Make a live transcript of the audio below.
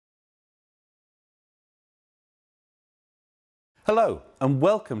Hello and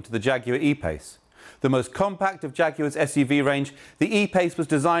welcome to the Jaguar E-Pace. The most compact of Jaguar's SUV range, the E-Pace was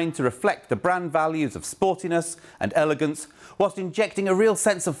designed to reflect the brand values of sportiness and elegance, whilst injecting a real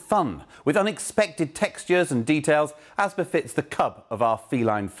sense of fun with unexpected textures and details as befits the cub of our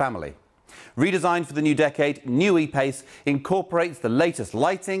feline family. Redesigned for the new decade, new E-Pace incorporates the latest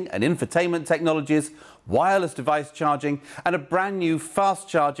lighting and infotainment technologies, wireless device charging and a brand new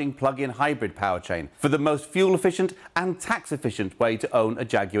fast-charging plug-in hybrid powertrain for the most fuel-efficient and tax-efficient way to own a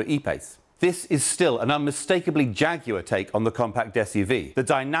Jaguar E-Pace. This is still an unmistakably Jaguar take on the compact SUV. The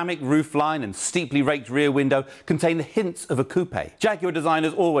dynamic roofline and steeply raked rear window contain the hints of a coupe. Jaguar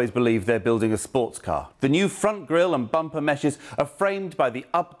designers always believe they're building a sports car. The new front grille and bumper meshes are framed by the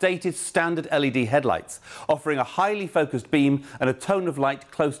updated standard LED headlights, offering a highly focused beam and a tone of light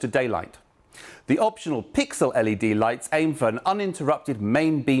close to daylight. The optional pixel LED lights aim for an uninterrupted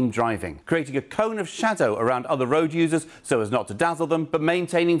main beam driving, creating a cone of shadow around other road users so as not to dazzle them, but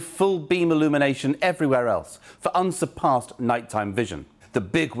maintaining full beam illumination everywhere else for unsurpassed nighttime vision. The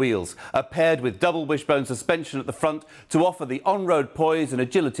big wheels are paired with double wishbone suspension at the front to offer the on-road poise and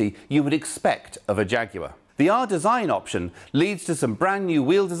agility you would expect of a Jaguar. The R-Design option leads to some brand new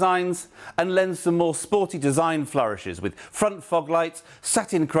wheel designs and lends some more sporty design flourishes with front fog lights,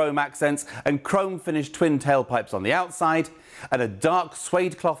 satin chrome accents and chrome finished twin tailpipes on the outside and a dark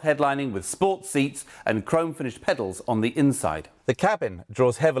suede cloth headlining with sports seats and chrome finished pedals on the inside. The cabin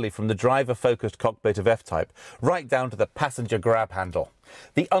draws heavily from the driver-focused cockpit of F-Type right down to the passenger grab handle.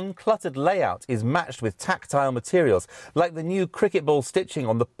 The uncluttered layout is matched with tactile materials like the new cricket ball stitching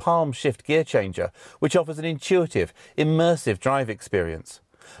on the palm shift gear changer, which offers an intuitive, immersive drive experience.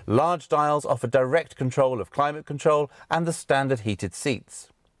 Large dials offer direct control of climate control and the standard heated seats.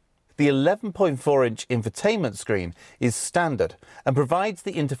 The 11.4-inch infotainment screen is standard and provides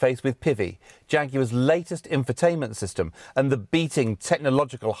the interface with Pivi, Jaguar's latest infotainment system and the beating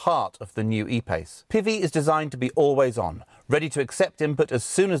technological heart of the new E-Pace. Pivi is designed to be always on, ready to accept input as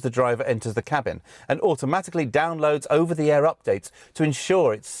soon as the driver enters the cabin, and automatically downloads over-the-air updates to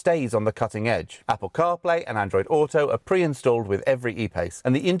ensure it stays on the cutting edge. Apple CarPlay and Android Auto are pre-installed with every E-Pace,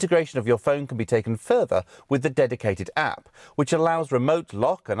 and the integration of your phone can be taken further with the dedicated app, which allows remote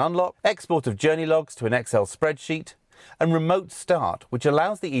lock and unlock, export of journey logs to an Excel spreadsheet, and remote start, which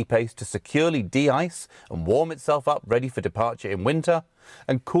allows the E-Pace to securely de-ice and warm itself up ready for departure in winter,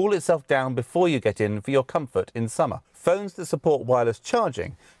 and cool itself down before you get in for your comfort in summer. Phones that support wireless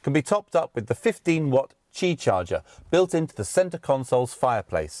charging can be topped up with the 15-watt Qi charger built into the center console's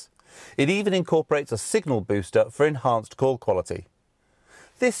fireplace. It even incorporates a signal booster for enhanced call quality.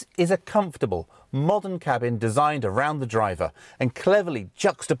 This is a comfortable, modern cabin designed around the driver and cleverly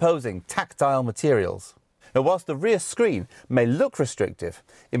juxtaposing tactile materials. Now, whilst the rear screen may look restrictive,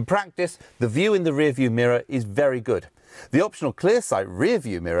 in practice, the view in the rearview mirror is very good. The optional ClearSight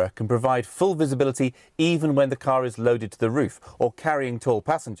rearview mirror can provide full visibility even when the car is loaded to the roof or carrying tall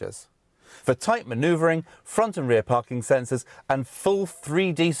passengers. For tight manoeuvring, front and rear parking sensors and full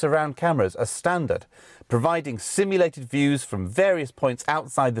 3D surround cameras are standard, providing simulated views from various points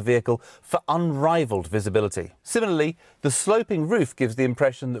outside the vehicle for unrivaled visibility. Similarly, the sloping roof gives the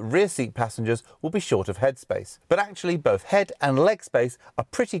impression that rear seat passengers will be short of headspace. But actually, both head and leg space are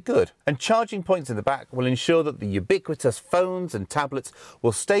pretty good, and charging points in the back will ensure that the ubiquitous phones and tablets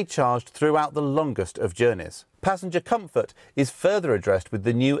will stay charged throughout the longest of journeys. Passenger comfort is further addressed with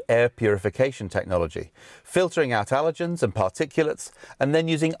the new air purification technology, filtering out allergens and particulates and then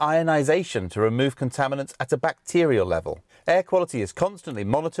using ionization to remove contaminants at a bacterial level. Air quality is constantly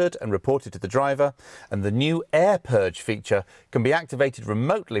monitored and reported to the driver, and the new Air Purge feature can be activated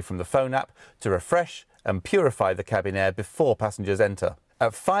remotely from the phone app to refresh and purify the cabin air before passengers enter.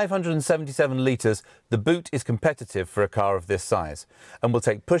 At 577 litres, the boot is competitive for a car of this size and will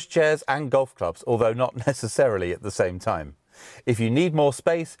take pushchairs and golf clubs, although not necessarily at the same time. If you need more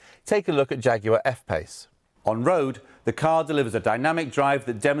space, take a look at Jaguar F-Pace. On road, the car delivers a dynamic drive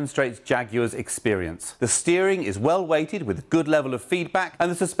that demonstrates Jaguar's experience. The steering is well weighted with a good level of feedback, and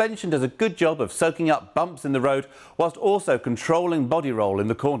the suspension does a good job of soaking up bumps in the road whilst also controlling body roll in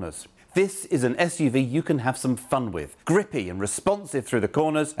the corners. This is an SUV you can have some fun with. Grippy and responsive through the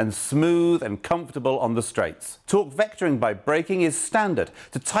corners and smooth and comfortable on the straights. Torque vectoring by braking is standard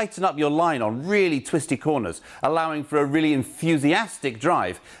to tighten up your line on really twisty corners, allowing for a really enthusiastic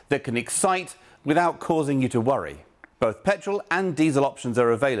drive that can excite without causing you to worry. Both petrol and diesel options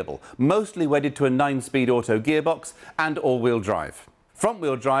are available, mostly wedded to a 9-speed auto gearbox and all-wheel drive.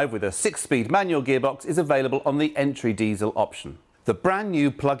 Front-wheel drive with a 6-speed manual gearbox is available on the entry diesel option. The The brand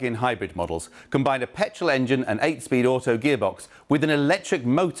new plug-in hybrid models combine a petrol engine and 8-speed auto gearbox with an electric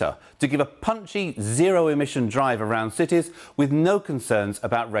motor to give a punchy, zero-emission drive around cities with no concerns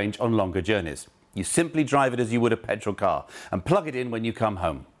about range on longer journeys. You simply drive it as you would a petrol car and plug it in when you come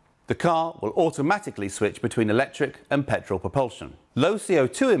home. The car will automatically switch between electric and petrol propulsion. Low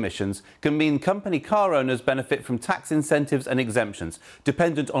CO2 emissions can mean company car owners benefit from tax incentives and exemptions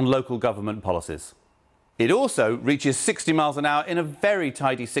dependent on local government policies. It also reaches 60 miles an hour in a very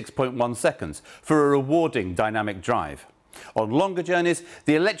tidy 6.1 seconds for a rewarding dynamic drive. On longer journeys,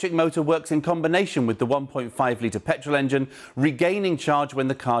 the electric motor works in combination with the 1.5-litre petrol engine, regaining charge when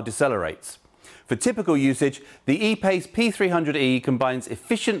the car decelerates. For typical usage, the E-Pace P300e combines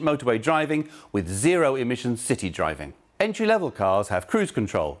efficient motorway driving with zero-emission city driving. Entry-level cars have cruise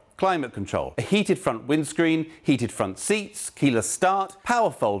control, climate control, a heated front windscreen, heated front seats, keyless start, power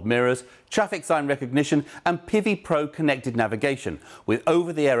fold mirrors, traffic sign recognition and Pivi Pro connected navigation with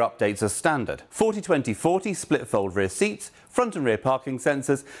over-the-air updates as standard. 40-20-40 split-fold rear seats, front and rear parking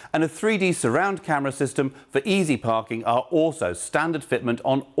sensors and a 3D surround camera system for easy parking are also standard fitment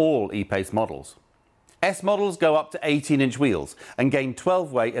on all E-Pace models. S models go up to 18-inch wheels and gain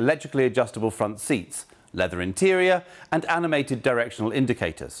 12-way electrically adjustable front seats, leather interior and animated directional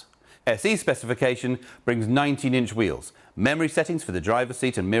indicators. SE specification brings 19-inch wheels, memory settings for the driver's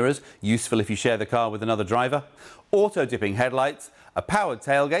seat and mirrors, useful if you share the car with another driver, auto-dipping headlights, a powered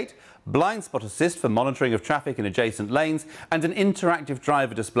tailgate, blind spot assist for monitoring of traffic in adjacent lanes and an interactive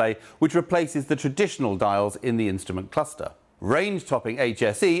driver display which replaces the traditional dials in the instrument cluster. Range-topping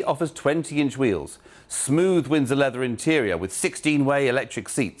HSE offers 20-inch wheels, smooth Windsor leather interior with 16-way electric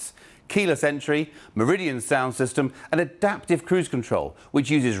seats, keyless entry, Meridian sound system and adaptive cruise control, which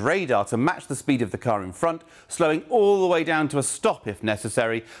uses radar to match the speed of the car in front, slowing all the way down to a stop if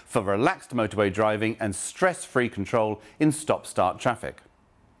necessary for relaxed motorway driving and stress-free control in stop-start traffic.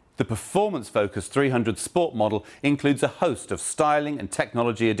 The performance-focused 300 Sport model includes a host of styling and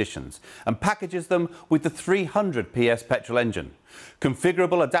technology additions and packages them with the 300 PS petrol engine.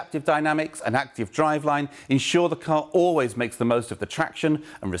 Configurable adaptive dynamics and active driveline ensure the car always makes the most of the traction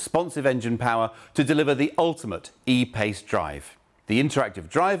and responsive engine power to deliver the ultimate E-Pace drive. The interactive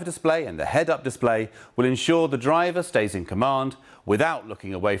driver display and the head-up display will ensure the driver stays in command without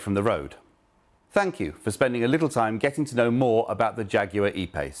looking away from the road. Thank you for spending a little time getting to know more about the Jaguar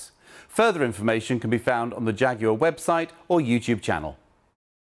E-Pace. Further information can be found on the Jaguar website or YouTube channel.